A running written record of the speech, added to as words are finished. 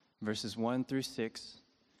verses 1 through 6,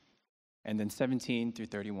 and then 17 through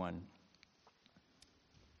 31.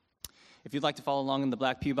 If you'd like to follow along in the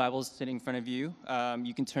Black Pew Bibles sitting in front of you,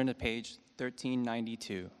 you can turn to page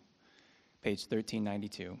 1392. Page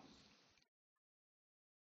 1392.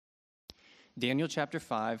 Daniel chapter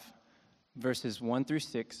 5, verses 1 through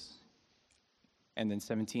 6, and then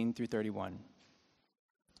 17 through 31.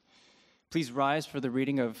 Please rise for the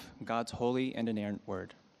reading of God's holy and inerrant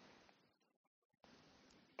word.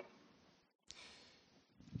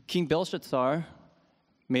 King Belshazzar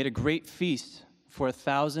made a great feast for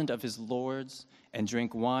 1,000 of his lords and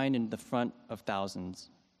drank wine in the front of thousands.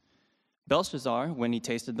 Belshazzar, when he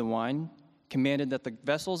tasted the wine, commanded that the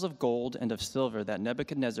vessels of gold and of silver that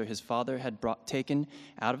Nebuchadnezzar his father had taken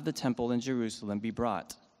out of the temple in Jerusalem be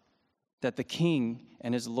brought, that the king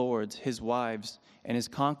and his lords, his wives, and his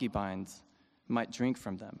concubines might drink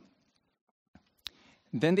from them.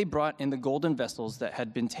 Then they brought in the golden vessels that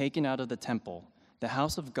had been taken out of the temple, the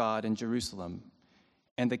house of God in Jerusalem,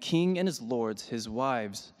 and the king and his lords, his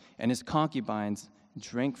wives, and his concubines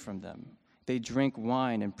drank from them. They drank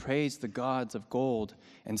wine and praised the gods of gold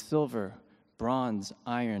and silver, bronze,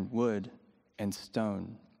 iron, wood, and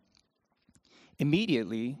stone.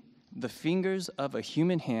 Immediately, the fingers of a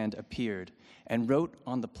human hand appeared and wrote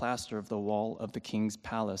on the plaster of the wall of the king's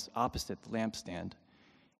palace opposite the lampstand.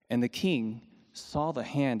 And the king saw the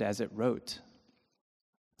hand as it wrote.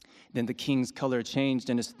 Then the king's color changed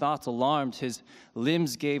and his thoughts alarmed. His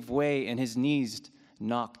limbs gave way and his knees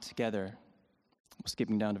knocked together.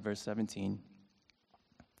 Skipping down to verse 17.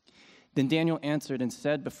 Then Daniel answered and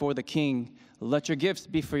said before the king, "Let your gifts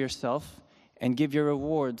be for yourself and give your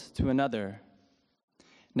rewards to another.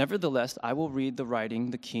 Nevertheless, I will read the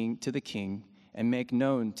writing to the king and make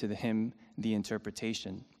known to him the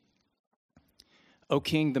interpretation. O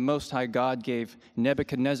king, the Most High God gave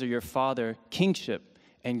Nebuchadnezzar your father kingship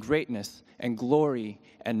and greatness and glory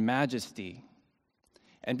and majesty.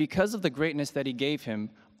 And because of the greatness that he gave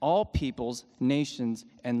him, all peoples, nations,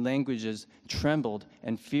 and languages trembled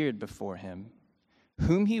and feared before him.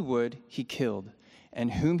 Whom he would, he killed,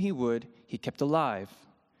 and whom he would, he kept alive.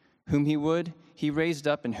 Whom he would, he raised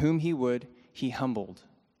up, and whom he would, he humbled.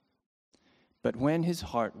 But when his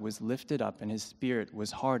heart was lifted up and his spirit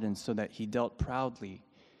was hardened so that he dealt proudly,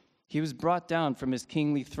 he was brought down from his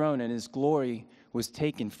kingly throne, and his glory was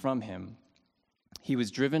taken from him. He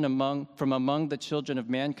was driven from among the children of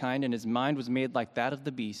mankind, and his mind was made like that of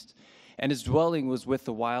the beast, and his dwelling was with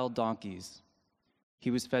the wild donkeys.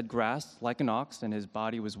 He was fed grass like an ox, and his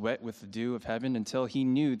body was wet with the dew of heaven, until he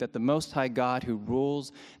knew that the Most High God, who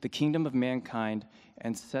rules the kingdom of mankind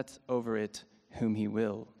and sets over it whom he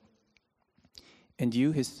will. And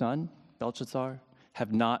you, his son, Belshazzar,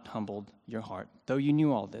 have not humbled your heart, though you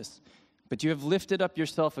knew all this, but you have lifted up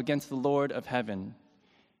yourself against the Lord of heaven.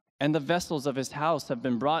 And the vessels of his house have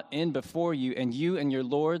been brought in before you, and you and your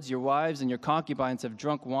lords, your wives, and your concubines have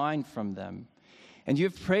drunk wine from them. And you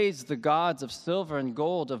have praised the gods of silver and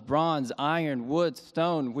gold, of bronze, iron, wood,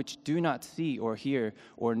 stone, which do not see or hear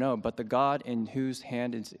or know, but the God in whose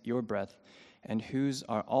hand is your breath, and whose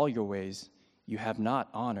are all your ways, you have not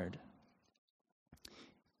honored.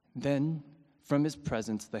 Then from his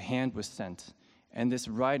presence the hand was sent, and this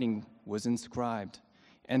writing was inscribed.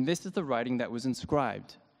 And this is the writing that was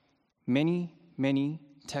inscribed: Mene, Mene,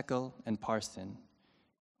 Tekel, and Parsin.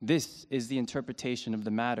 This is the interpretation of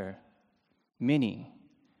the matter. Mene,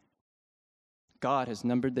 God has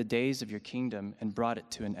numbered the days of your kingdom and brought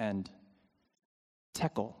it to an end.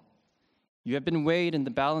 Tekel, you have been weighed in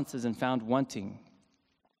the balances and found wanting.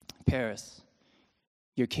 Paris,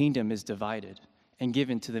 your kingdom is divided and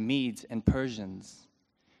given to the Medes and Persians.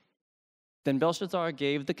 Then Belshazzar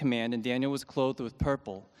gave the command, and Daniel was clothed with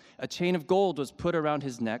purple. A chain of gold was put around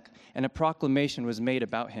his neck, and a proclamation was made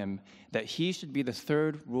about him that he should be the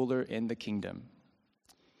third ruler in the kingdom.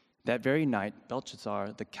 That very night,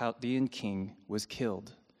 Belshazzar, the Chaldean king, was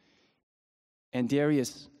killed, and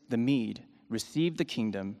Darius the Mede received the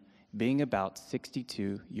kingdom, being about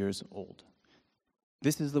 62 years old.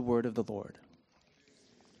 This is the word of the Lord.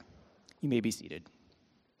 You may be seated.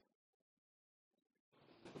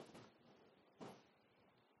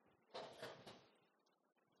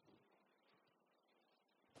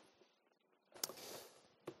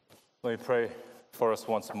 Let me pray for us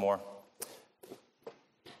once more.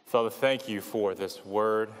 Father, thank you for this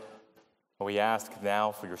word. We ask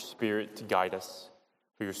now for your Spirit to guide us,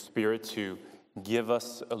 for your Spirit to give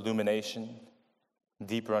us illumination,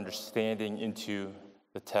 deeper understanding into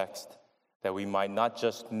the text, that we might not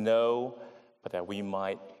just know, but that we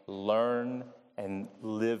might learn and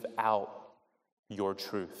live out your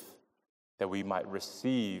truth, that we might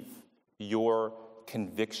receive your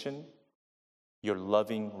conviction, your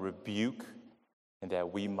loving rebuke, and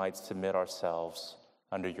that we might submit ourselves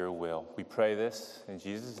under your will. We pray this in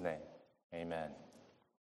Jesus' name. Amen.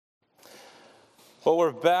 Well,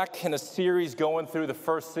 we're back in a series going through the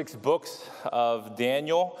first 6 books of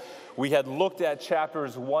Daniel. We had looked at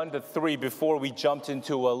chapters 1 to 3 before we jumped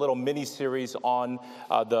into a little mini-series on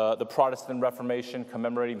the Protestant Reformation,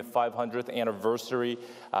 commemorating the 500th anniversary.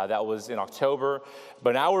 That was in October.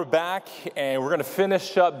 But now we're back, and we're going to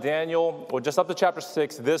finish up Daniel, or just up to chapter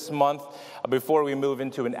 6 this month, before we move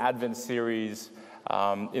into an Advent series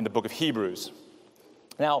in the book of Hebrews.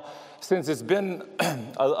 Now, since it's been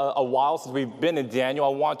a while since we've been in Daniel, I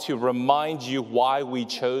want to remind you why we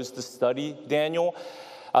chose to study Daniel.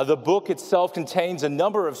 The book itself contains a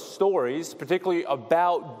number of stories, particularly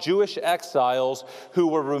about Jewish exiles who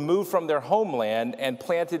were removed from their homeland and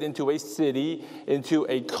planted into a city, into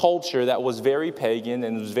a culture that was very pagan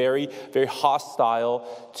and was very, very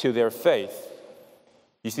hostile to their faith.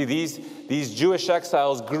 You see, these Jewish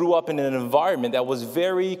exiles grew up in an environment that was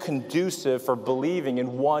very conducive for believing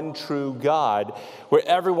in one true God, where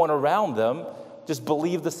everyone around them just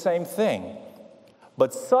believed the same thing.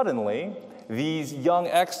 But suddenly, these young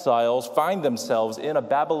exiles find themselves in a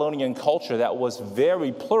Babylonian culture that was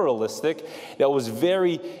very pluralistic, that was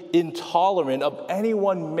very intolerant of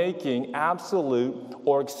anyone making absolute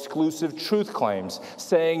or exclusive truth claims,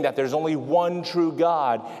 saying that there's only one true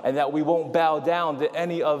God and that we won't bow down to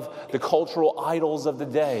any of the cultural idols of the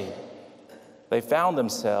day. They found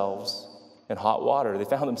themselves in hot water. They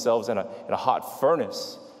found themselves in a hot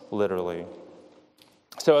furnace, literally.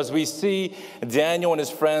 So as we see Daniel and his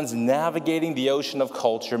friends navigating the ocean of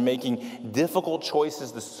culture, making difficult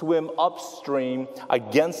choices to swim upstream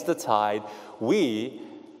against the tide, we,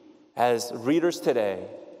 as readers today,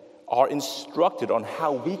 are instructed on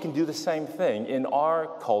how we can do the same thing in our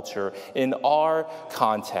culture, in our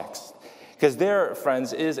context. Because there,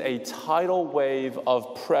 friends, is a tidal wave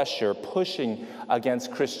of pressure pushing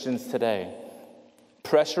against Christians today,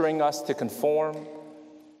 pressuring us to conform,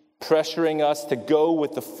 pressuring us to go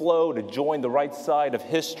with the flow, to join the right side of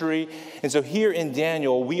history. And so here in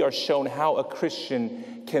Daniel, we are shown how a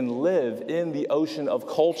Christian can live in the ocean of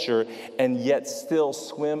culture and yet still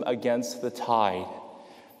swim against the tide.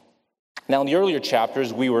 Now, in the earlier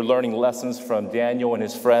chapters, we were learning lessons from Daniel and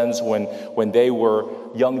his friends when they were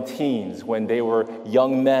young teens, when they were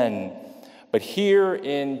young men. But here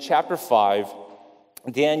in chapter 5,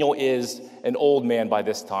 Daniel is an old man by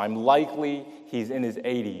this time. Likely, he's in his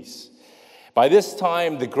 80s. By this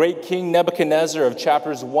time, the great king Nebuchadnezzar of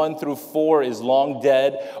chapters 1 through 4 is long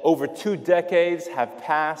dead. Over 2 decades have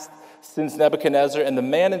passed since Nebuchadnezzar, and the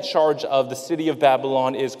man in charge of the city of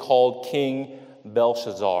Babylon is called King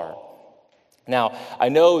Belshazzar. Now, I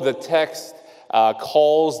know the text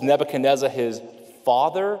calls Nebuchadnezzar his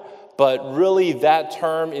father, but really that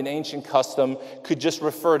term in ancient custom could just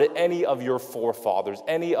refer to any of your forefathers,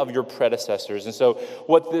 any of your predecessors. And so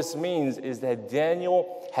what this means is that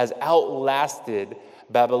Daniel has outlasted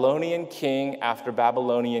Babylonian king after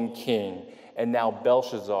Babylonian king, and now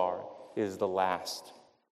Belshazzar is the last.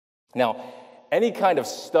 Now, any kind of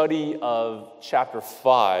study of chapter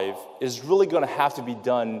 5 is really going to have to be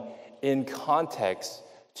done in context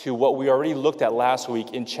to what we already looked at last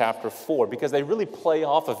week in chapter 4, because they really play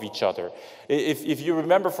off of each other. If you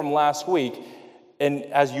remember from last week, and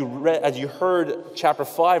as you heard chapter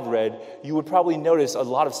 5 read, you would probably notice a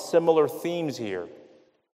lot of similar themes here.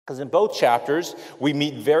 Because in both chapters, we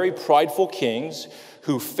meet very prideful kings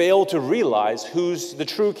who fail to realize who's the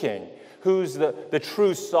true king, who's the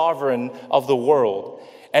true sovereign of the world.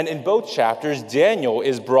 And in both chapters, Daniel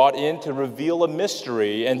is brought in to reveal a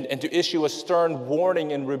mystery and to issue a stern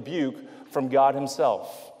warning and rebuke from God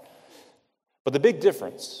himself. But the big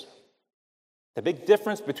difference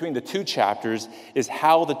between the 2 chapters is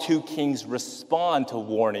how the 2 kings respond to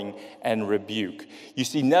warning and rebuke. You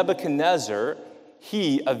see, Nebuchadnezzar,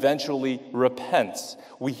 he eventually repents.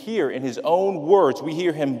 We hear in his own words, we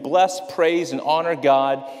hear him bless, praise, and honor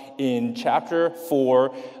God in chapter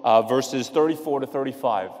 4, verses 34 to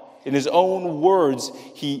 35. In his own words,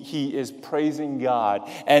 he is praising God.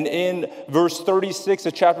 And in verse 36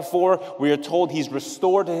 of chapter 4, we are told he's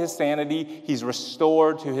restored to his sanity, he's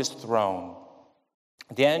restored to his throne.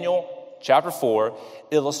 Daniel chapter 4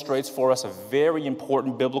 illustrates for us a very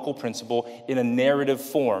important biblical principle in a narrative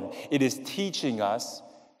form. It is teaching us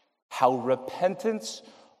how repentance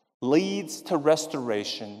leads to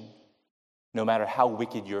restoration, no matter how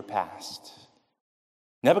wicked your past.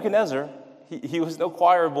 Nebuchadnezzar, he was no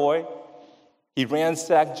choir boy. He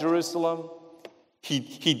ransacked Jerusalem.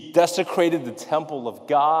 He desecrated the temple of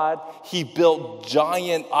God. He built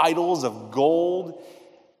giant idols of gold.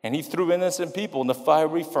 And he threw innocent people in the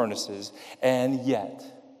fiery furnaces. And yet,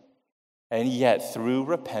 through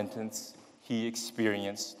repentance, he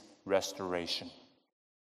experienced restoration.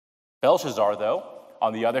 Belshazzar, though,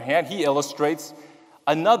 on the other hand, he illustrates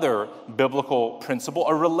another biblical principle,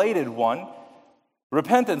 a related one.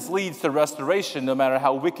 Repentance leads to restoration no matter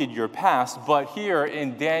how wicked your past. But here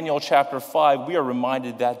in Daniel chapter 5, we are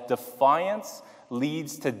reminded that defiance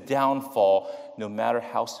leads to downfall no matter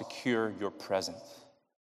how secure your present.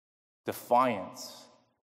 Defiance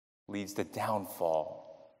leads to downfall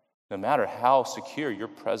no matter how secure your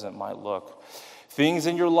present might look. Things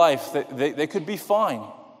in your life, they could be fine,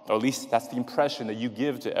 or at least that's the impression that you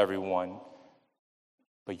give to everyone.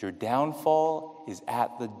 But your downfall is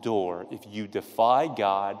at the door if you defy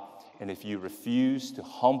God and if you refuse to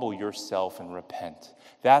humble yourself and repent.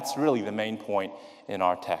 That's really the main point in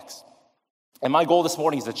our text. And my goal this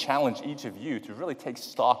morning is to challenge each of you to really take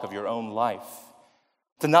stock of your own life,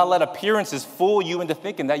 to not let appearances fool you into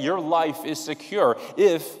thinking that your life is secure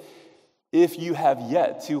if you have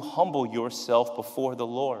yet to humble yourself before the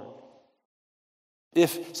Lord.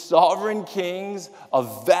 If sovereign kings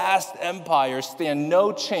of vast empires stand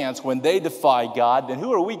no chance when they defy God, then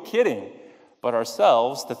who are we kidding but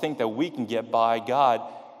ourselves to think that we can get by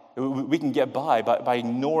by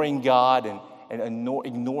ignoring God and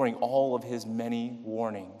ignoring all of his many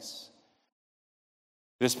warnings.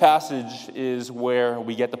 This passage is where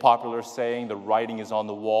we get the popular saying, the writing is on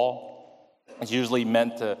the wall. It's usually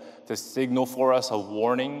meant to signal for us a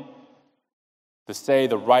warning. To say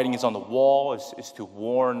the writing is on the wall is to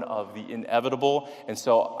warn of the inevitable. And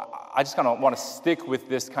so I just kind of want to stick with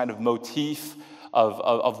this kind of motif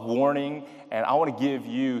of warning. And I want to give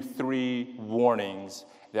you 3 warnings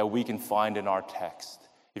that we can find in our text.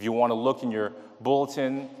 If you want to look in your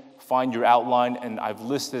bulletin, find your outline, and I've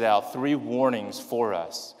listed out 3 warnings for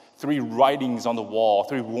us. 3 writings on the wall,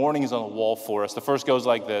 3 warnings on the wall for us. The first goes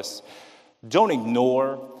like this. Don't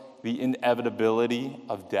ignore the inevitability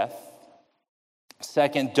of death.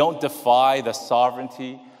 Second, don't defy the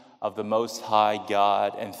sovereignty of the Most High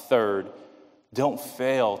God. And third, don't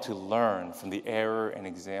fail to learn from the error and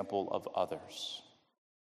example of others.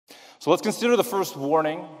 So let's consider the first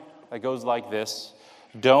warning that goes like this.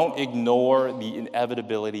 Don't ignore the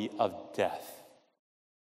inevitability of death.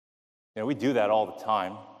 You know, we do that all the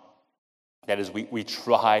time. That is, we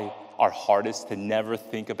try our hardest to never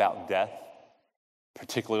think about death,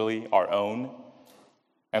 particularly our own.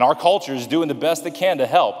 And our culture is doing the best it can to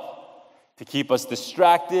help, to keep us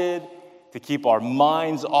distracted, to keep our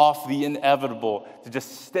minds off the inevitable, to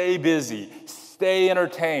just stay busy, stay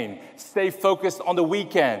entertained, stay focused on the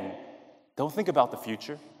weekend. Don't think about the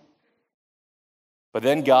future. But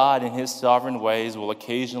then God, in his sovereign ways, will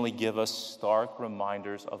occasionally give us stark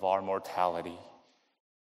reminders of our mortality.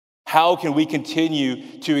 How can we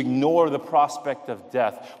continue to ignore the prospect of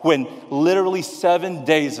death when literally 7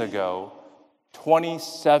 days ago,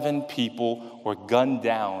 27 people were gunned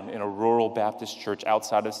down in a rural Baptist church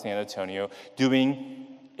outside of San Antonio, doing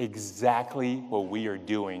exactly what we are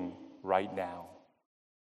doing right now.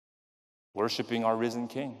 Worshiping our risen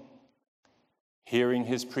King, hearing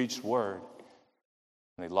his preached word,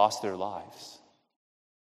 and they lost their lives.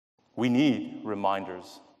 We need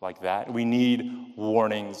reminders like that. We need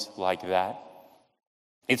warnings like that.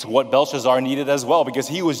 It's what Belshazzar needed as well, because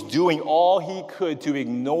he was doing all he could to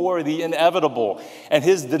ignore the inevitable. And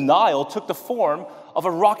his denial took the form of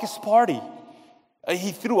a raucous party.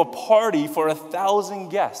 He threw a party for 1,000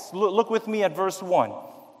 guests. Look with me at verse 1.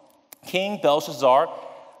 King Belshazzar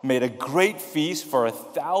made a great feast for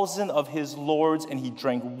 1,000 of his lords, and he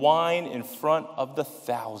drank wine in front of the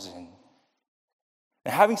 1,000.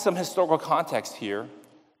 Now, having some historical context here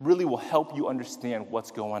really will help you understand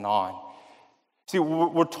what's going on. See,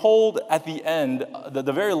 we're told at the end,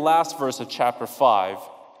 the very last verse of chapter 5,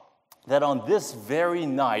 that on this very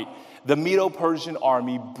night, the Medo-Persian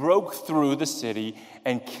army broke through the city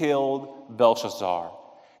and killed Belshazzar.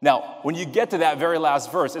 Now, when you get to that very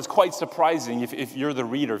last verse, it's quite surprising if you're the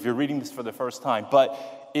reader, if you're reading this for the first time, but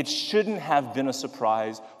it shouldn't have been a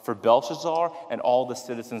surprise for Belshazzar and all the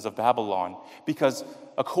citizens of Babylon, because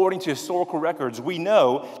according to historical records, we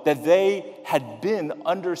know that they had been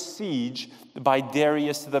under siege by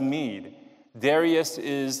Darius the Mede. Darius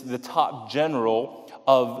is the top general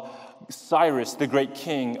of Cyrus, the great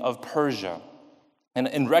king of Persia.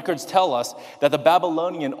 And records tell us that the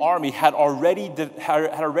Babylonian army had already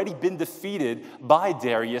been defeated by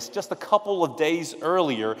Darius just a couple of days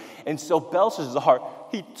earlier. And so Belshazzar,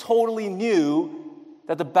 he totally knew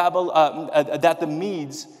that the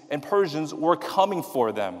Medes and Persians were coming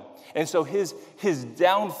for them. And so his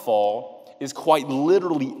downfall is quite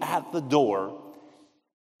literally at the door,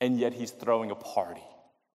 and yet he's throwing a party.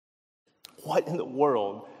 What in the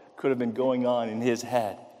world could have been going on in his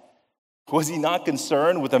head? Was he not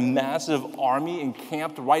concerned with a massive army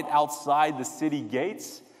encamped right outside the city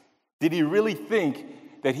gates? Did he really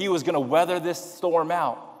think that he was going to weather this storm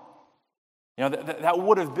out? You know, that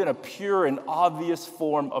would have been a pure and obvious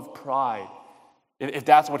form of pride, if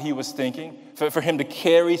that's what he was thinking. For him to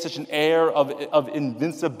carry such an air of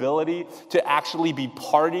invincibility, to actually be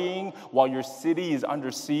partying while your city is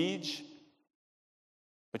under siege.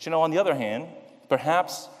 But you know, on the other hand,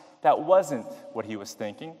 perhaps that wasn't what he was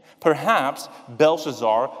thinking. Perhaps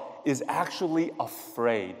Belshazzar is actually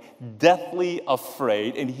afraid, deathly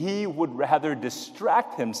afraid, and he would rather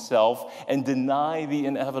distract himself and deny the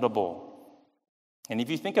inevitable. And if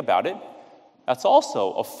you think about it, that's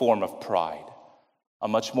also a form of pride, a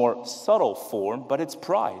much more subtle form, but it's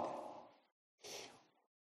pride.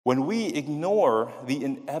 When we ignore the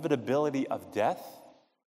inevitability of death,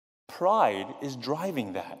 pride is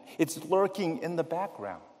driving that. It's lurking in the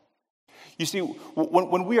background. You see,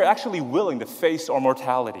 when we are actually willing to face our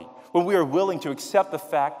mortality, when we are willing to accept the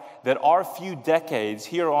fact that our few decades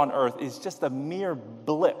here on earth is just a mere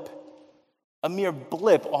blip on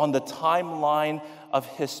the timeline of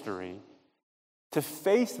history, to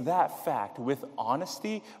face that fact with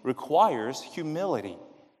honesty requires humility.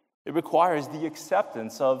 It requires the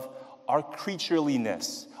acceptance of our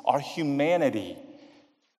creatureliness, our humanity.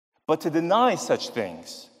 But to deny such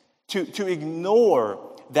things, to ignore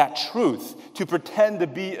that truth, to pretend to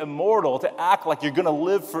be immortal, to act like you're going to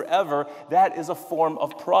live forever, that is a form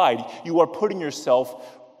of pride. You are putting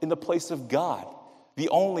yourself in the place of God, the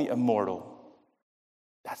only immortal.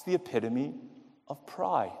 That's the epitome of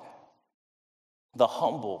pride. The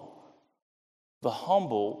humble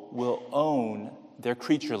will own their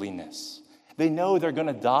creatureliness. They know they're going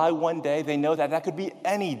to die one day. They know that could be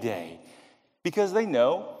any day because they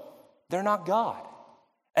know they're not God.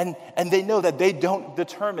 And they know that they don't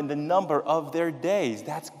determine the number of their days.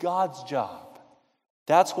 That's God's job.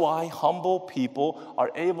 That's why humble people are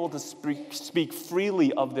able to speak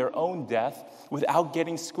freely of their own death without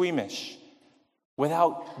getting squeamish,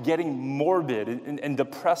 without getting morbid and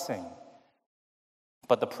depressing.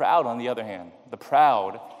 But the proud, on the other hand, the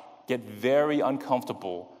proud get very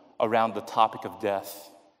uncomfortable around the topic of death.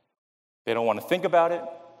 They don't want to think about it.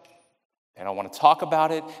 They don't want to talk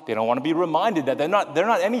about it. They don't want to be reminded that they're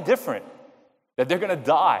not any different, that they're going to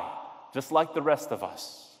die just like the rest of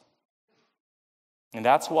us. And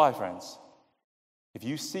that's why, friends, if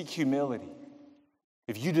you seek humility,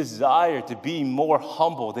 if you desire to be more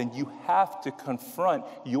humble, then you have to confront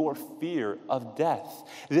your fear of death.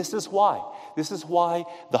 This is why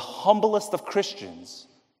the humblest of Christians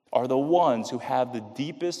are the ones who have the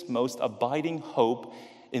deepest, most abiding hope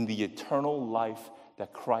in the eternal life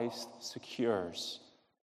that Christ secures.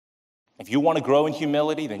 If you want to grow in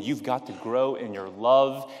humility, then you've got to grow in your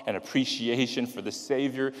love and appreciation for the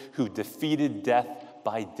Savior who defeated death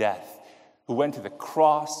by death, who went to the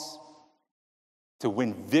cross to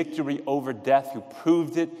win victory over death, who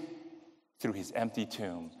proved it through his empty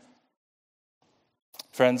tomb.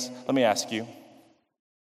 Friends, let me ask you,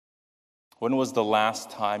 when was the last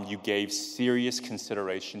time you gave serious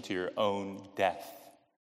consideration to your own death?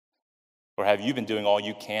 Or have you been doing all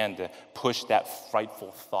you can to push that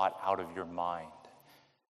frightful thought out of your mind,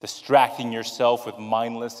 distracting yourself with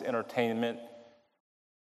mindless entertainment,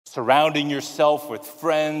 surrounding yourself with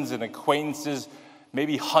friends and acquaintances,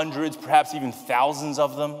 maybe hundreds, perhaps even thousands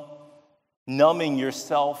of them, numbing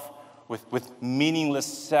yourself with meaningless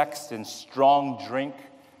sex and strong drink?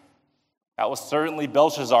 That was certainly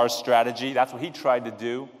Belshazzar's strategy. That's what he tried to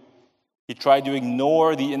do. He tried to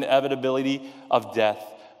ignore the inevitability of death,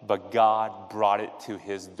 but God brought it to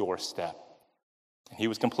his doorstep. And he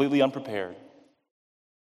was completely unprepared.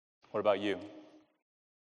 What about you?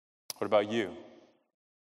 What about you?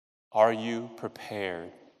 Are you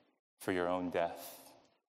prepared for your own death?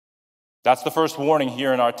 That's the first warning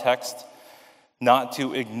here in our text, not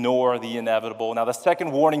to ignore the inevitable. Now, the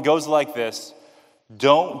second warning goes like this: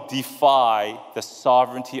 don't defy the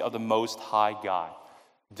sovereignty of the Most High God.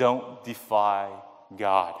 Don't defy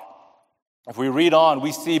God. If we read on,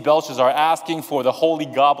 we see Belshazzar asking for the holy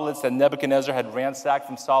goblets that Nebuchadnezzar had ransacked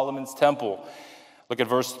from Solomon's temple. Look at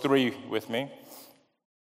verse 3 with me.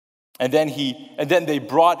 And then they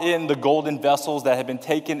brought in the golden vessels that had been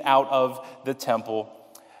taken out of the temple.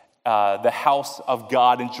 the house of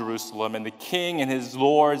God in Jerusalem, and the king and his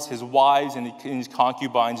lords, his wives, and his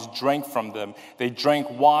concubines drank from them. They drank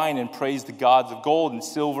wine and praised the gods of gold and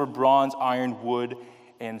silver, bronze, iron, wood,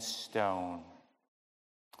 and stone.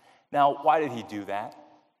 Now, why did he do that?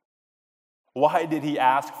 Why did he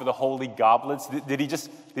ask for the holy goblets? Did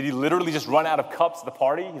he literally just run out of cups at the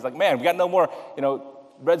party? He's like, man, we got no more,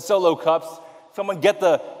 red Solo cups. Someone get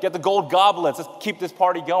the gold goblets. Let's keep this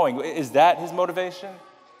party going. Is that his motivation?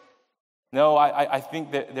 No, I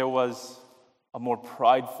think that there was a more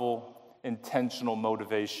prideful, intentional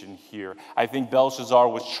motivation here. I think Belshazzar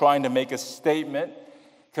was trying to make a statement,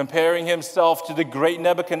 comparing himself to the great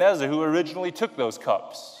Nebuchadnezzar who originally took those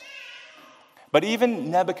cups. But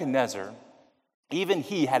even Nebuchadnezzar, even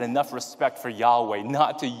he had enough respect for Yahweh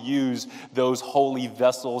not to use those holy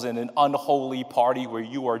vessels in an unholy party where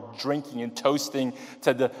you are drinking and toasting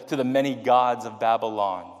to the many gods of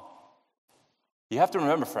Babylon. You have to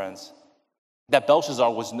remember, friends, that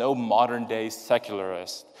Belshazzar was no modern-day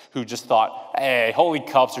secularist who just thought, hey, holy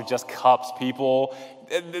cups are just cups, people.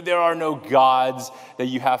 There are no gods that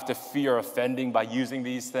you have to fear offending by using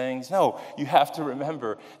these things. No, you have to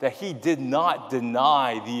remember that he did not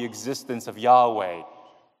deny the existence of Yahweh.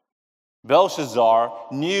 Belshazzar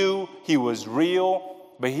knew he was real,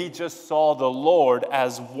 but he just saw the Lord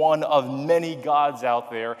as one of many gods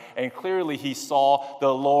out there, and clearly he saw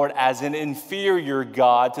the Lord as an inferior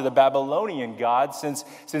god to the Babylonian god, since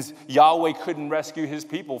Yahweh couldn't rescue his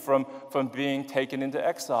people from being taken into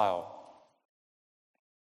exile.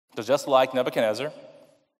 So just like Nebuchadnezzar,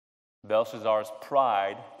 Belshazzar's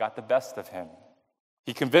pride got the best of him.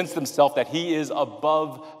 He convinced himself that he is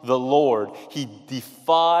above the Lord. He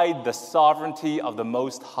defied the sovereignty of the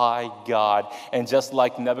Most High God. And just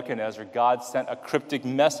like Nebuchadnezzar, God sent a cryptic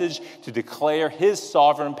message to declare his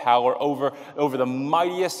sovereign power over the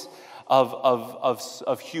mightiest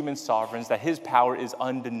of human sovereigns, that his power is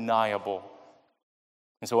undeniable.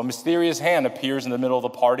 And so a mysterious hand appears in the middle of the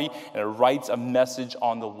party, and it writes a message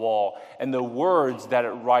on the wall. And the words that it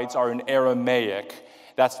writes are in Aramaic.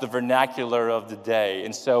 That's the vernacular of the day.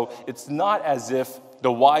 And so it's not as if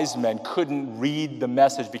the wise men couldn't read the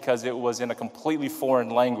message because it was in a completely foreign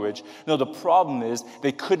language. No, the problem is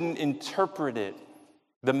they couldn't interpret it.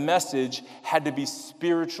 The message had to be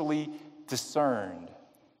spiritually discerned.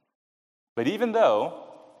 But even though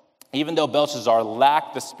Belshazzar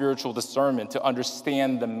lacked the spiritual discernment to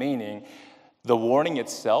understand the meaning, the warning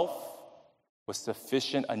itself was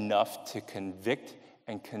sufficient enough to convict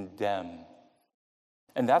and condemn.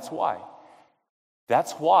 And that's why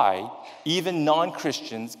even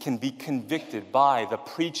non-Christians can be convicted by the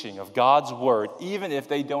preaching of God's word, even if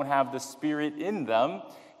they don't have the Spirit in them,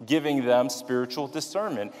 giving them spiritual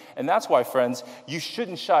discernment. And that's why, friends, you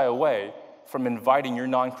shouldn't shy away from inviting your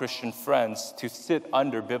non-Christian friends to sit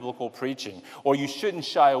under biblical preaching. Or you shouldn't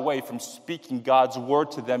shy away from speaking God's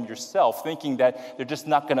word to them yourself, thinking that they're just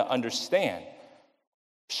not going to understand.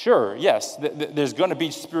 Sure, yes, there's going to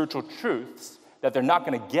be spiritual truths that they're not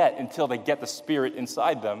going to get until they get the Spirit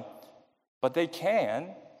inside them, but they can,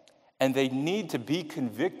 and they need to be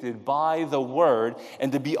convicted by the word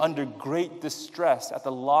and to be under great distress at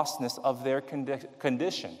the lostness of their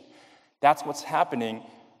condition. That's what's happening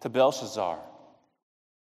to Belshazzar.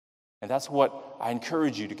 And that's what I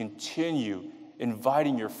encourage you to continue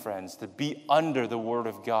inviting your friends to be under the word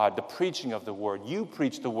of God, the preaching of the word. You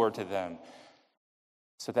preach the word to them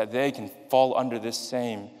so that they can fall under this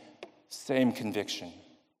same conviction.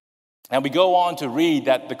 And we go on to read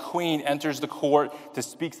that the queen enters the court to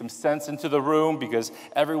speak some sense into the room because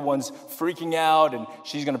everyone's freaking out, and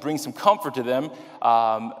she's going to bring some comfort to them,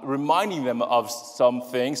 reminding them of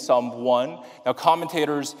someone. Now,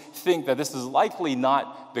 commentators think that this is likely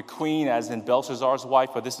not the queen as in Belshazzar's wife,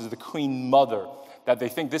 but this is the queen mother, that they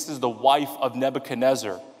think this is the wife of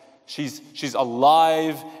Nebuchadnezzar. She's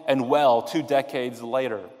alive and well 2 decades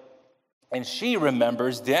later. And she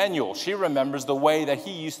remembers Daniel. She remembers the way that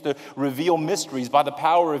he used to reveal mysteries by the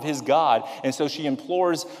power of his God. And so she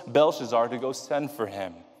implores Belshazzar to go send for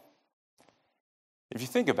him. If you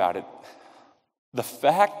think about it, the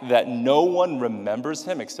fact that no one remembers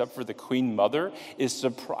him except for the queen mother is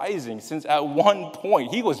surprising, since at one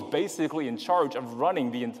point he was basically in charge of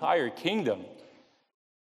running the entire kingdom.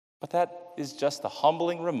 But that is just a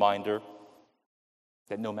humbling reminder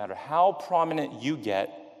that no matter how prominent you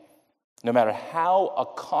get, no matter how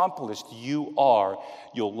accomplished you are,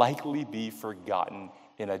 you'll likely be forgotten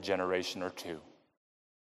in a generation or two.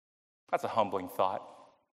 That's a humbling thought.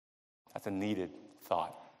 That's a needed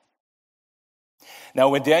thought. Now,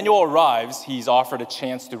 when Daniel arrives, he's offered a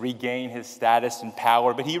chance to regain his status and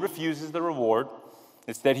power, but he refuses the reward.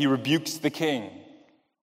 Instead, he rebukes the king.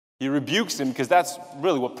 He rebukes him because that's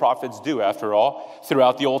really what prophets do, after all.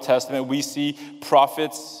 Throughout the Old Testament, we see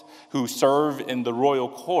prophets who serve in the royal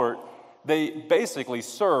court. They basically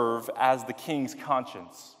serve as the king's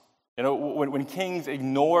conscience. You know, when kings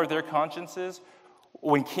ignore their consciences,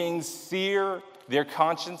 when kings sear their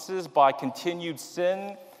consciences by continued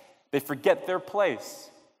sin, they forget their place.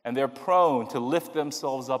 And they're prone to lift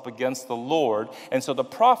themselves up against the Lord. And so the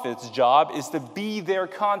prophet's job is to be their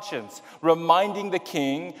conscience, reminding the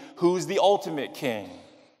king who's the ultimate king.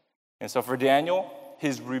 And so for Daniel,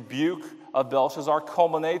 his rebuke of Belshazzar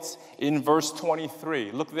culminates in verse 23.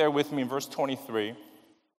 Look there with me in verse 23.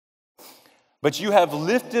 But you have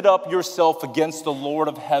lifted up yourself against the Lord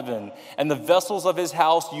of heaven, and the vessels of his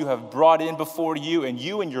house you have brought in before you, and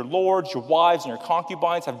your lords, your wives, and your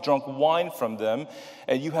concubines have drunk wine from them,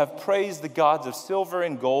 and you have praised the gods of silver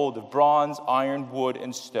and gold, of bronze, iron, wood,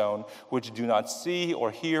 and stone, which do not see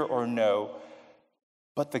or hear or know.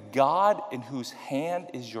 But the God in whose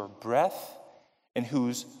hand is your breath, and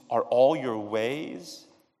whose are all your ways,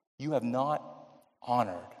 you have not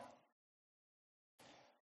honored.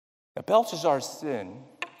 Now, Belshazzar's sin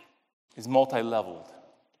is multi-leveled.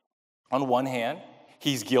 On one hand,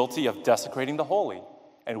 he's guilty of desecrating the holy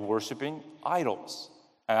and worshiping idols.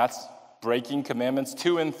 And that's breaking commandments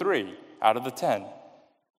 2 and 3 out of the 10.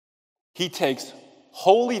 He takes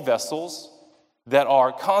holy vessels that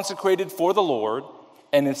are consecrated for the Lord,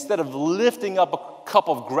 and instead of lifting up a cup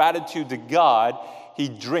of gratitude to God, he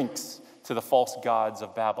drinks to the false gods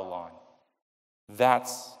of Babylon.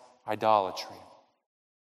 That's idolatry.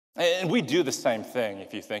 And we do the same thing,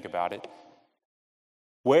 if you think about it.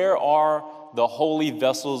 Where are the holy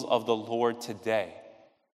vessels of the Lord today?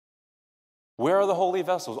 Where are the holy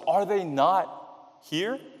vessels? Are they not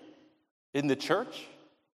here in the church?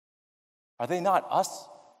 Are they not us,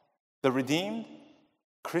 the redeemed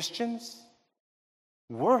Christians?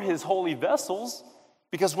 We're his holy vessels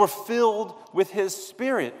because we're filled with his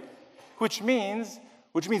Spirit, which means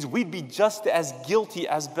we'd be just as guilty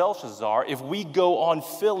as Belshazzar if we go on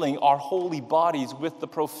filling our holy bodies with the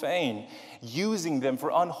profane, using them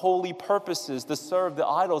for unholy purposes to serve the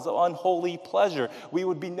idols of unholy pleasure. We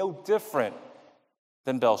would be no different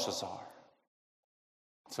than Belshazzar.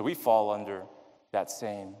 So we fall under that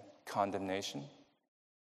same condemnation.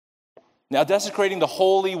 Now, desecrating the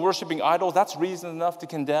holy, worshiping idols, that's reason enough to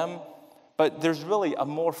condemn, but there's really a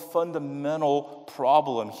more fundamental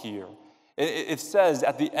problem here. It says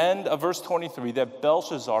at the end of verse 23 that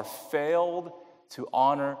Belshazzar failed to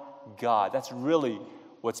honor God. That's really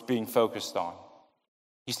what's being focused on.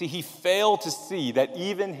 You see, he failed to see that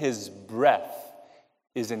even his breath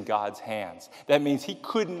is in God's hands. That means he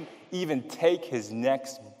couldn't even take his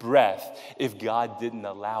next breath if God didn't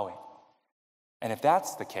allow it. And if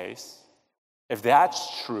that's the case, if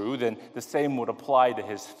that's true, then the same would apply to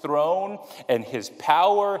his throne and his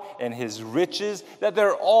power and his riches, that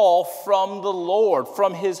they're all from the Lord,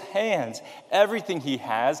 from his hands. Everything he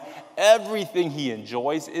has, everything he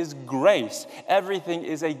enjoys is grace. Everything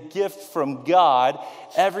is a gift from God,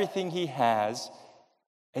 everything he has,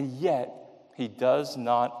 and yet he does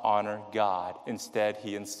not honor God. Instead,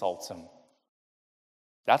 he insults him.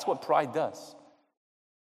 That's what pride does.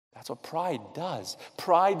 That's what pride does.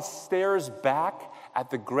 Pride stares back at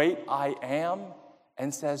the great I am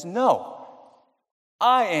and says, no,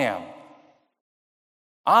 I am.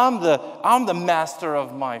 I'm the master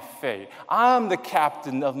of my fate. I'm the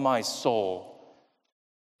captain of my soul.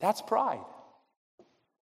 That's pride.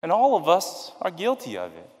 And all of us are guilty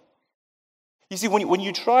of it. You see, when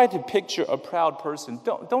you try to picture a proud person,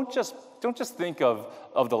 don't just think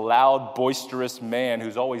of the loud, boisterous man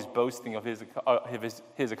who's always boasting of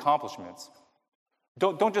his accomplishments.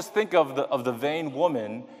 Don't just think of the vain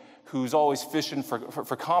woman who's always fishing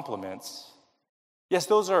for compliments. Yes,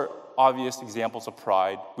 those are obvious examples of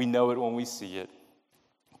pride. We know it when we see it.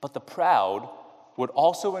 But the proud would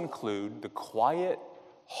also include the quiet,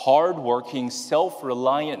 hard-working,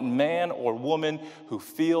 self-reliant man or woman who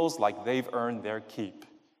feels like they've earned their keep,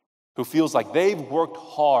 who feels like they've worked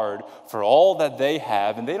hard for all that they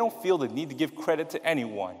have, and they don't feel the need to give credit to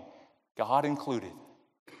anyone, God included.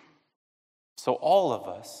 So all of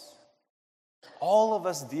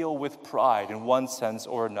us deal with pride in one sense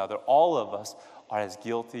or another. All of us are as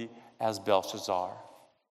guilty as Belshazzar.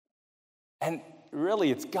 And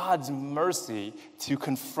really, it's God's mercy to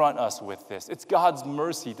confront us with this. It's God's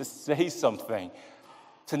mercy to say something,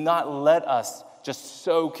 to not let us just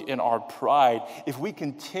soak in our pride. If we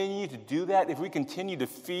continue to do that, if we continue to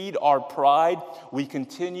feed our pride, we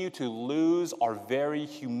continue to lose our very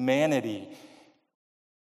humanity.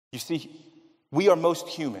 You see, we are most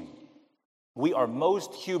human We are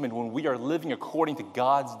most human when we are living according to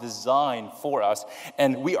God's design for us.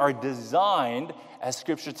 And we are designed, as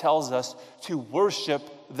Scripture tells us, to worship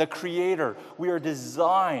the Creator. We are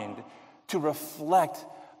designed to reflect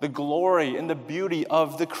the glory and the beauty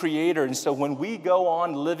of the Creator. And so when we go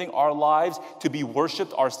on living our lives to be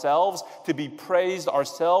worshiped ourselves, to be praised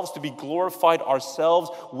ourselves, to be glorified ourselves,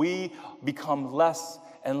 we become less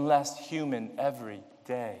and less human every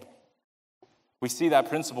day. We see that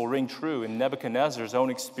principle ring true in Nebuchadnezzar's own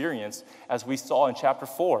experience, as we saw in chapter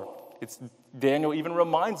 4. Daniel even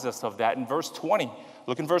reminds us of that in verse 20.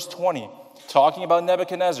 Look in verse 20, talking about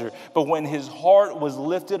Nebuchadnezzar. But when his heart was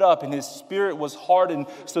lifted up and his spirit was hardened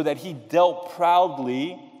so that he dealt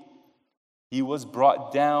proudly, he was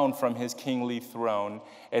brought down from his kingly throne,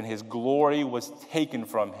 and his glory was taken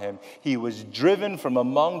from him. He was driven from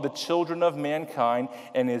among the children of mankind,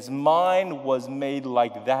 and his mind was made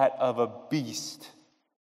like that of a beast,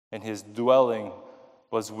 and his dwelling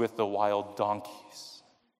was with the wild donkeys.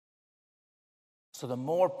 So the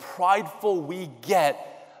more prideful we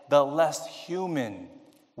get, the less human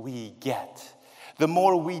we get. The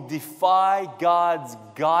more we defy God's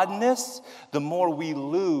godness, the more we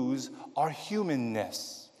lose our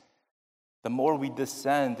humanness. The more we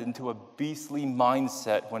descend into a beastly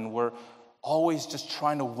mindset when we're always just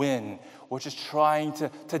trying to win. We're just trying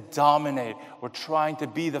to dominate. We're trying to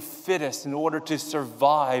be the fittest in order to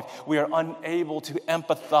survive. We are unable to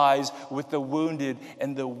empathize with the wounded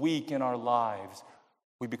and the weak in our lives.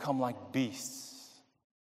 We become like beasts.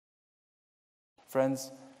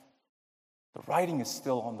 Friends, the writing is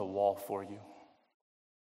still on the wall for you.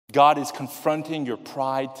 God is confronting your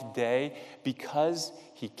pride today because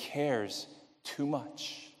He cares too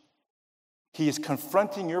much. He is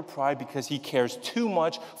confronting your pride because He cares too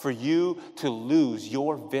much for you to lose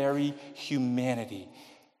your very humanity.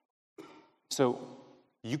 So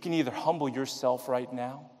you can either humble yourself right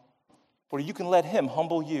now, or you can let Him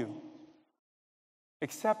humble you.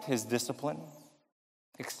 Accept His discipline.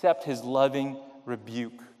 Accept His loving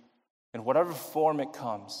rebuke in whatever form it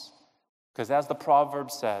comes. Because as the proverb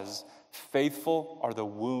says, faithful are the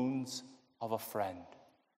wounds of a friend.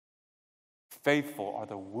 Faithful are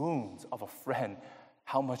the wounds of a friend.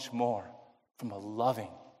 How much more from a loving,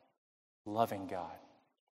 loving God?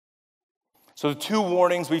 So the two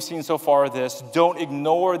warnings we've seen so far are this: don't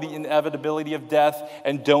ignore the inevitability of death,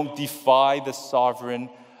 and don't defy the sovereignty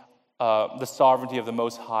of the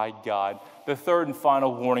Most High God. The third and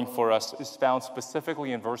final warning for us is found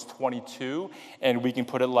specifically in verse 22, and we can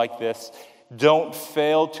put it like this: don't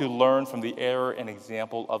fail to learn from the error and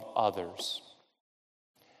example of others.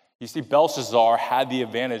 You see, Belshazzar had the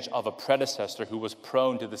advantage of a predecessor who was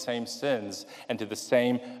prone to the same sins and to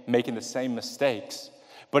making the same mistakes.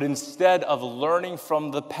 But instead of learning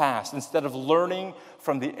from the past, instead of learning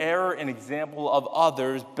from the error and example of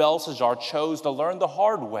others, Belshazzar chose to learn the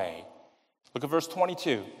hard way. Look at verse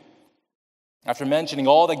 22. After mentioning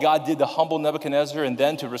all that God did to humble Nebuchadnezzar and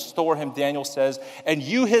then to restore him, Daniel says, "And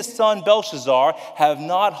you, his son Belshazzar, have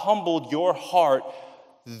not humbled your heart,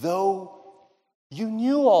 though you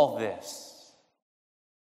knew all this."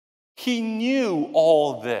 He knew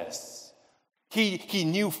all this. He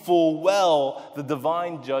knew full well the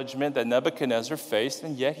divine judgment that Nebuchadnezzar faced,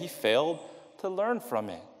 and yet he failed to learn from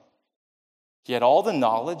it. He had all the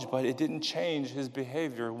knowledge, but it didn't change his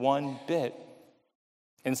behavior one bit.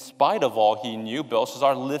 In spite of all he knew,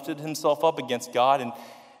 Belshazzar lifted himself up against God,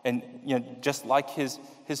 and just like his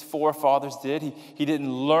forefathers did, he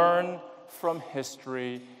didn't learn from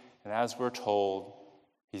history, and as we're told,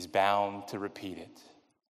 he's bound to repeat it.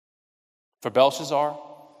 For Belshazzar,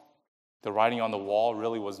 the writing on the wall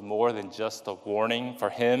really was more than just a warning.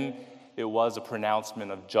 For him, it was a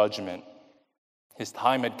pronouncement of judgment. His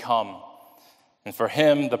time had come, and for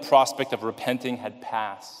him, the prospect of repenting had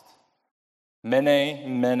passed.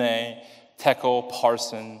 Mene, Mene, Tekel,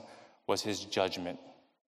 Parsin was his judgment.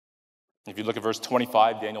 If you look at verse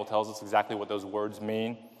 25, Daniel tells us exactly what those words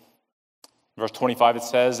mean. Verse 25, it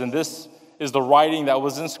says, "And this is the writing that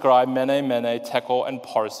was inscribed, Mene, Mene, Tekel, and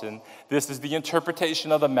Parsin. This is the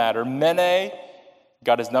interpretation of the matter. Mene,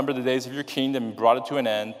 God has numbered the days of your kingdom and brought it to an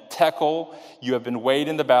end. Tekel, you have been weighed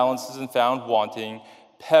in the balances and found wanting.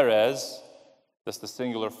 Perez," that's the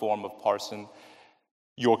singular form of Parsin,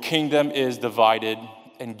 "your kingdom is divided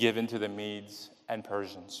and given to the Medes and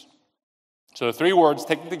Persians." So the three words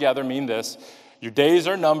taken together mean this: your days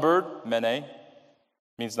are numbered, Mene,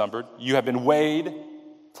 means numbered. You have been weighed,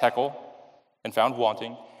 Tekel, and found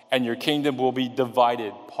wanting. And your kingdom will be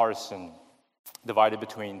divided, Parsin, divided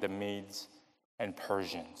between the Medes and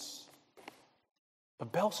Persians.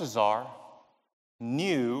 But Belshazzar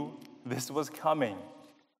knew this was coming.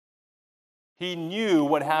 He knew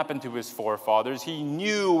what happened to his forefathers. He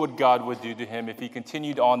knew what God would do to him if he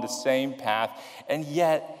continued on the same path, and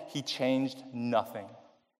yet he changed nothing.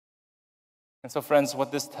 And so, friends,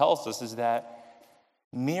 what this tells us is that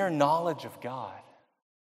mere knowledge of God,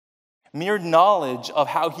 mere knowledge of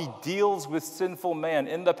how he deals with sinful man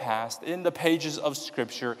in the past, in the pages of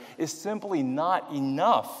Scripture, is simply not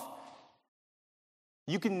enough.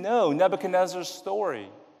 You can know Nebuchadnezzar's story.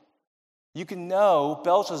 You can know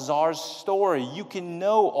Belshazzar's story. You can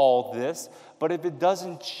know all this, but if it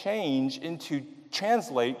doesn't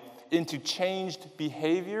translate into changed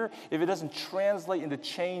behavior, if it doesn't translate into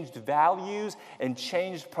changed values and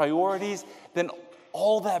changed priorities, then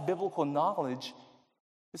all that biblical knowledge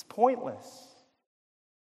is pointless.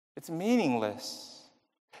 It's meaningless.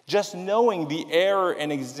 Just knowing the error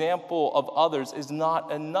and example of others is not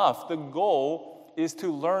enough. The goal is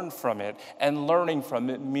to learn from it, and learning from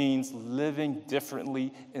it means living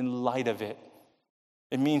differently in light of it.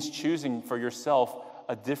 It means choosing for yourself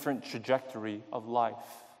a different trajectory of life.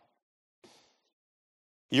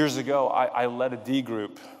 Years ago, I led a D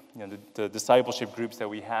group, the discipleship groups that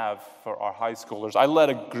we have for our high schoolers. I led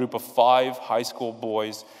a group of 5 high school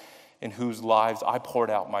boys in whose lives I poured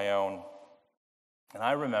out my own. And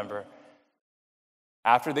I remember,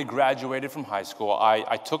 after they graduated from high school,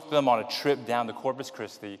 I took them on a trip down to Corpus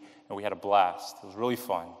Christi, and we had a blast. It was really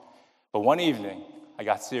fun. But one evening, I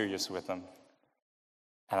got serious with them.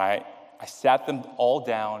 And I sat them all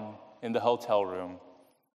down in the hotel room,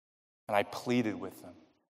 and I pleaded with them.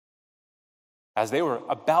 As they were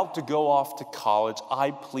about to go off to college, I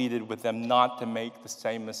pleaded with them not to make the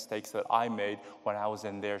same mistakes that I made when I was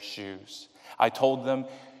in their shoes. I told them,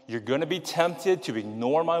 you're going to be tempted to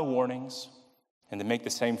ignore my warnings and to make the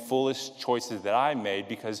same foolish choices that I made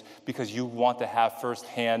because you want to have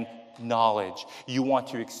firsthand knowledge. You want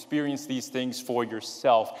to experience these things for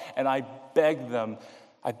yourself. And I begged them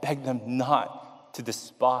not to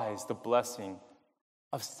despise the blessing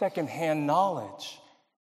of secondhand knowledge,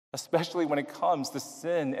 especially when it comes to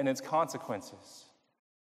sin and its consequences.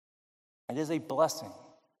 It is a blessing.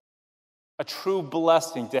 A true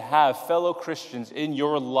blessing to have fellow Christians in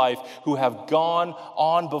your life who have gone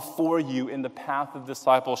on before you in the path of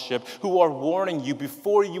discipleship, who are warning you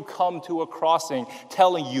before you come to a crossing,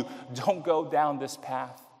 telling you, don't go down this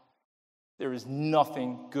path. There is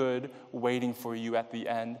nothing good waiting for you at the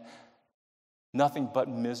end. Nothing but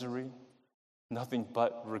misery, nothing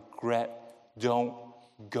but regret. Don't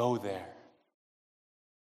go there.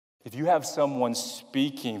 If you have someone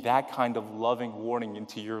speaking that kind of loving warning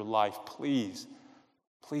into your life, please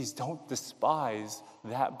don't despise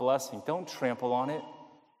that blessing. Don't trample on it.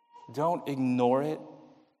 Don't ignore it.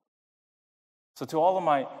 So to all of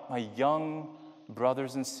my young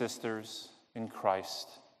brothers and sisters in Christ,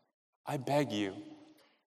 I beg you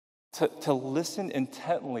to listen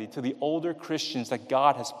intently to the older Christians that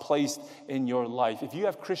God has placed in your life. If you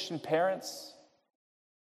have Christian parents,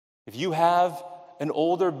 if you have an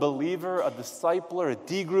older believer, a discipler, a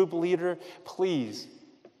D group leader, please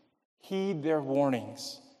heed their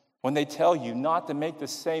warnings when they tell you not to make the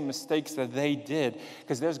same mistakes that they did,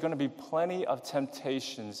 because there's going to be plenty of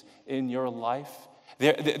temptations in your life.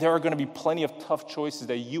 There are going to be plenty of tough choices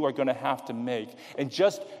that you are going to have to make. And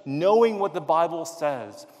just knowing what the Bible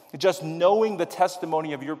says, just knowing the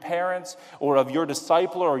testimony of your parents or of your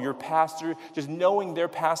discipler or your pastor, just knowing their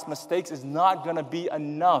past mistakes is not going to be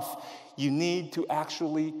enough. You need to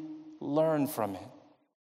actually learn from it.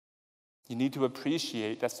 You need to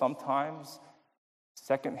appreciate that sometimes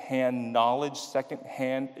secondhand knowledge,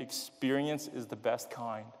 secondhand experience is the best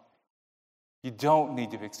kind. You don't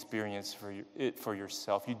need to experience it for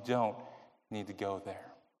yourself. You don't need to go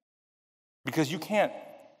there. Because you can't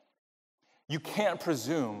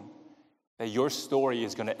presume that your story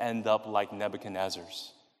is going to end up like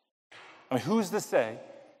Nebuchadnezzar's. I mean, who's to say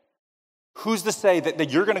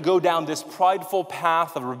that you're going to go down this prideful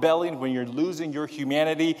path of rebellion when you're losing your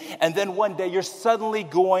humanity, and then one day you're suddenly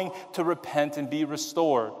going to repent and be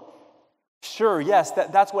restored? Sure, yes,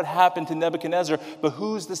 that's what happened to Nebuchadnezzar, but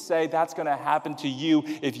who's to say that's going to happen to you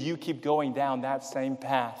if you keep going down that same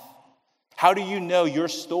path? How do you know your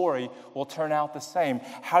story will turn out the same?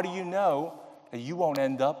 How do you know that you won't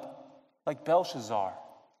end up like Belshazzar?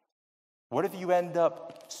 What if you end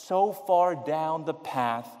up so far down the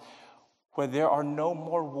path where there are no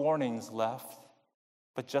more warnings left,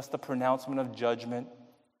 but just the pronouncement of judgment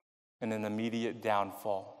and an immediate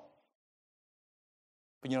downfall?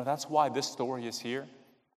 But that's why this story is here.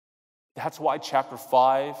 That's why chapter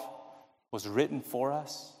 5 was written for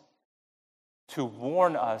us, to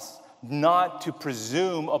warn us not to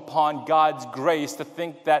presume upon God's grace, to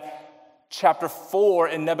think that chapter 4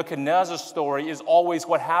 in Nebuchadnezzar's story is always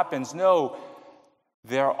what happens. No,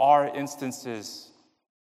 there are instances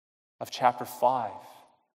of chapter 5.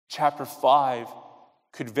 Chapter 5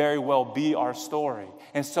 could very well be our story.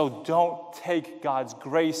 And so don't take God's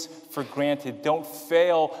grace for granted. Don't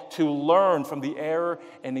fail to learn from the error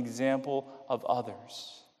and example of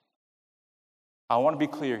others. I want to be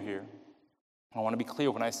clear here. I want to be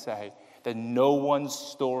clear when I say that no one's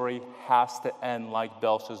story has to end like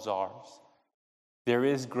Belshazzar's. There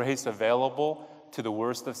is grace available to the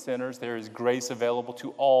worst of sinners. There is grace available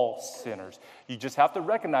to all sinners. You just have to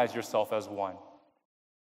recognize yourself as one.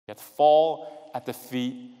 You have to fall at the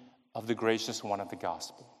feet of the gracious one of the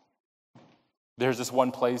gospel. There's this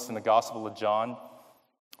one place in the Gospel of John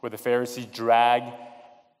where the Pharisees drag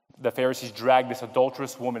this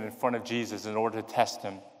adulterous woman in front of Jesus in order to test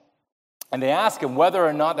him. And they ask him whether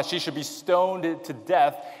or not that she should be stoned to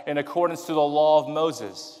death in accordance to the law of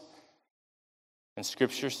Moses. And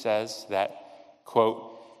Scripture says that,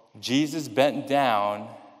 quote, Jesus bent down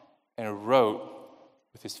and wrote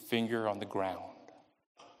with his finger on the ground.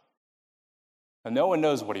 And no one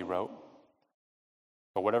knows what he wrote.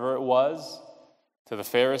 But whatever it was, to the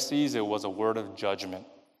Pharisees, it was a word of judgment.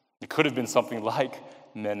 It could have been something like,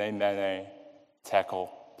 Mene, Mene, Tekel,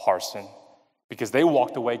 Parsin. Because they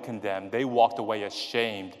walked away condemned. They walked away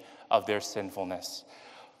ashamed of their sinfulness.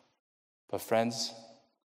 But friends,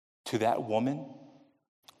 to that woman,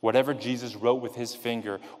 whatever Jesus wrote with his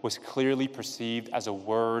finger was clearly perceived as a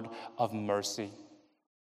word of mercy.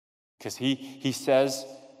 Because he says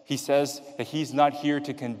that he's not here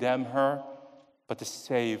to condemn her, but to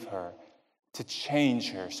save her, to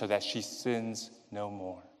change her so that she sins no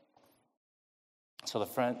more. So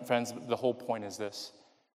friends, the whole point is this.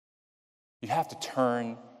 You have to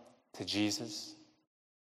turn to Jesus.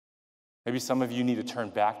 Maybe some of you need to turn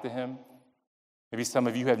back to him. Maybe some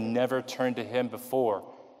of you have never turned to him before.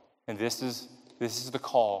 And this is the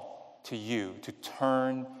call to you to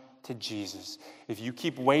turn to Jesus. If you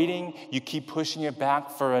keep waiting, you keep pushing it back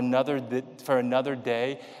for another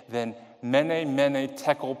day, then Mene, Mene,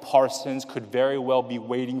 Tekel, Parsons could very well be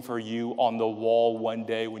waiting for you on the wall one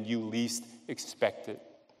day when you least expect it.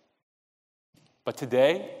 But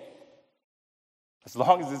today, as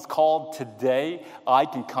long as it's called today, I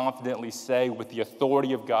can confidently say with the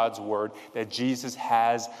authority of God's word that Jesus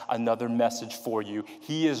has another message for you.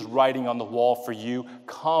 He is writing on the wall for you.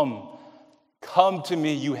 Come to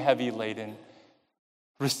me, you heavy laden.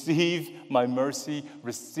 Receive my mercy.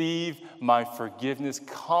 Receive my forgiveness.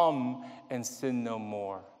 Come and sin no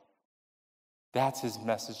more. That's his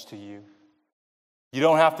message to you. You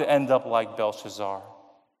don't have to end up like Belshazzar.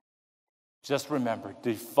 Just remember,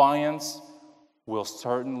 defiance will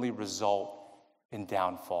certainly result in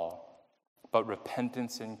downfall, but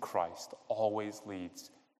repentance in Christ always leads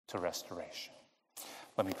to restoration.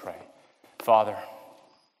 Let me pray. Father,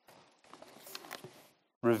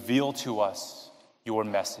 reveal to us your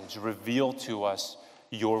message. Reveal to us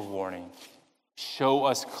your warning. Show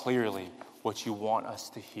us clearly what you want us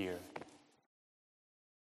to hear.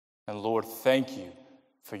 And Lord, thank you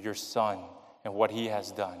for your Son and what he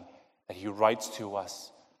has done, that he writes to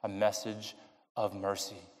us a message of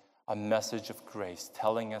mercy, a message of grace,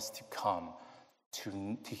 telling us to come,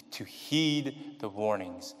 to heed the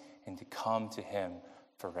warnings, and to come to him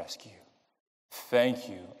for rescue. Thank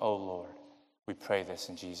you, O Lord. We pray this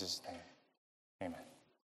in Jesus' name. Amen.